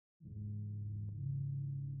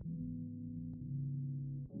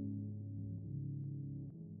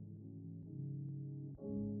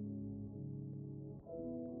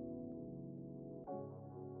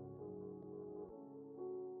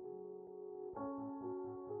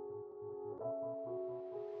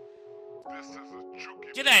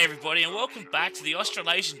G'day everybody and welcome back to the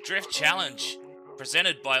Australasian Drift Challenge,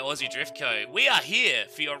 presented by Aussie Drift Co. We are here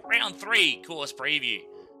for your round 3 course preview.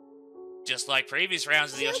 Just like previous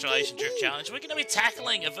rounds of the Australasian Drift Challenge, we're going to be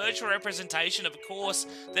tackling a virtual representation of a course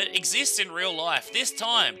that exists in real life. This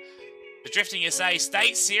time, the Drifting SA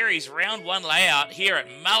State Series Round 1 layout here at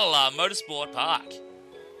Mallala Motorsport Park.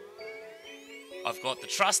 I've got the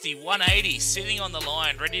trusty 180 sitting on the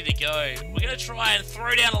line, ready to go. We're going to try and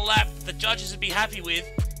throw down a lap the judges would be happy with,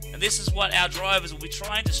 and this is what our drivers will be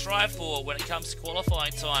trying to strive for when it comes to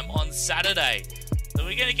qualifying time on Saturday. So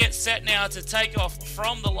we're going to get set now to take off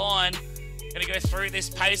from the line. Going to go through this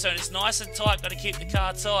pace zone. It's nice and tight, got to keep the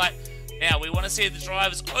car tight. Now we want to see the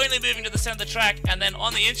drivers only moving to the centre of the track, and then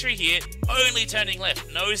on the entry here, only turning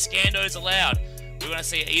left. No scandos allowed. We want to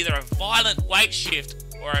see either a violent weight shift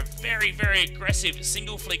or a very, very aggressive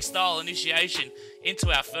single flick style initiation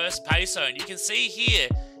into our first pace zone. You can see here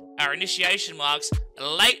our initiation marks. A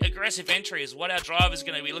late aggressive entry is what our drivers are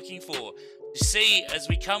going to be looking for. You see, as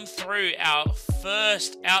we come through our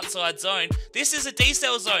first outside zone, this is a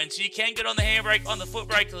decel zone, so you can get on the handbrake, on the foot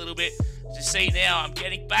brake a little bit. As you see now, I'm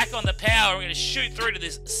getting back on the power. We're going to shoot through to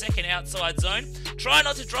this second outside zone. Try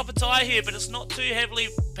not to drop a tyre here, but it's not too heavily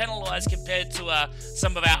penalised compared to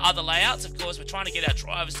some of our other layouts. Of course, we're trying to get our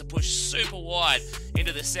drivers to push super wide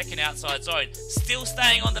into the second outside zone. Still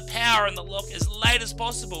staying on the power and the lock as late as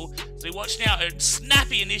possible. So we watch now a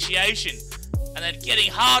snappy initiation, and then getting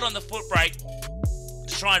hard on the foot brake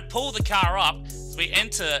to try and pull the car up as we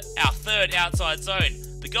enter our third outside zone.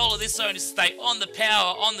 The goal of this zone is to stay on the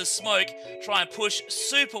power, on the smoke, try and push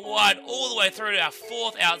super wide all the way through to our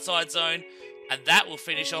fourth outside zone, and that will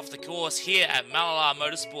finish off the course here at Mallala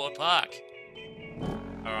Motorsport Park.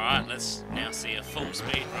 Alright, let's now see a full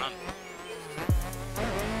speed run.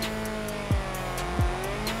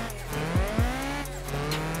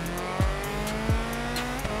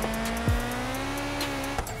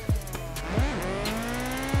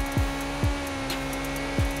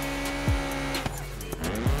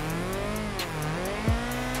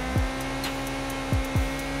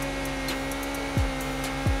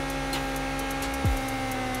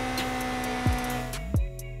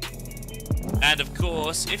 And of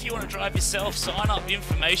course, if you want to drive yourself, sign up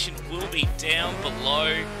information will be down below.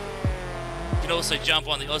 You can also jump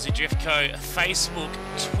on the Aussie Drift Co. Facebook,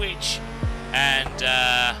 Twitch,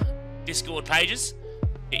 and Discord pages.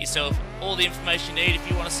 Get yourself all the information you need if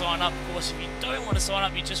you want to sign up. Of course, if you don't want to sign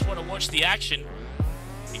up, you just want to watch the action,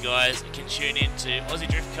 you guys can tune in to Aussie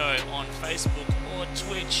Drift Co. on Facebook or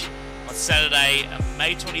Twitch on Saturday,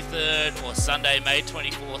 May 23rd or Sunday, May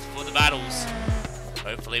 24th for the battles.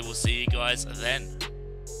 Hopefully we'll see you guys then.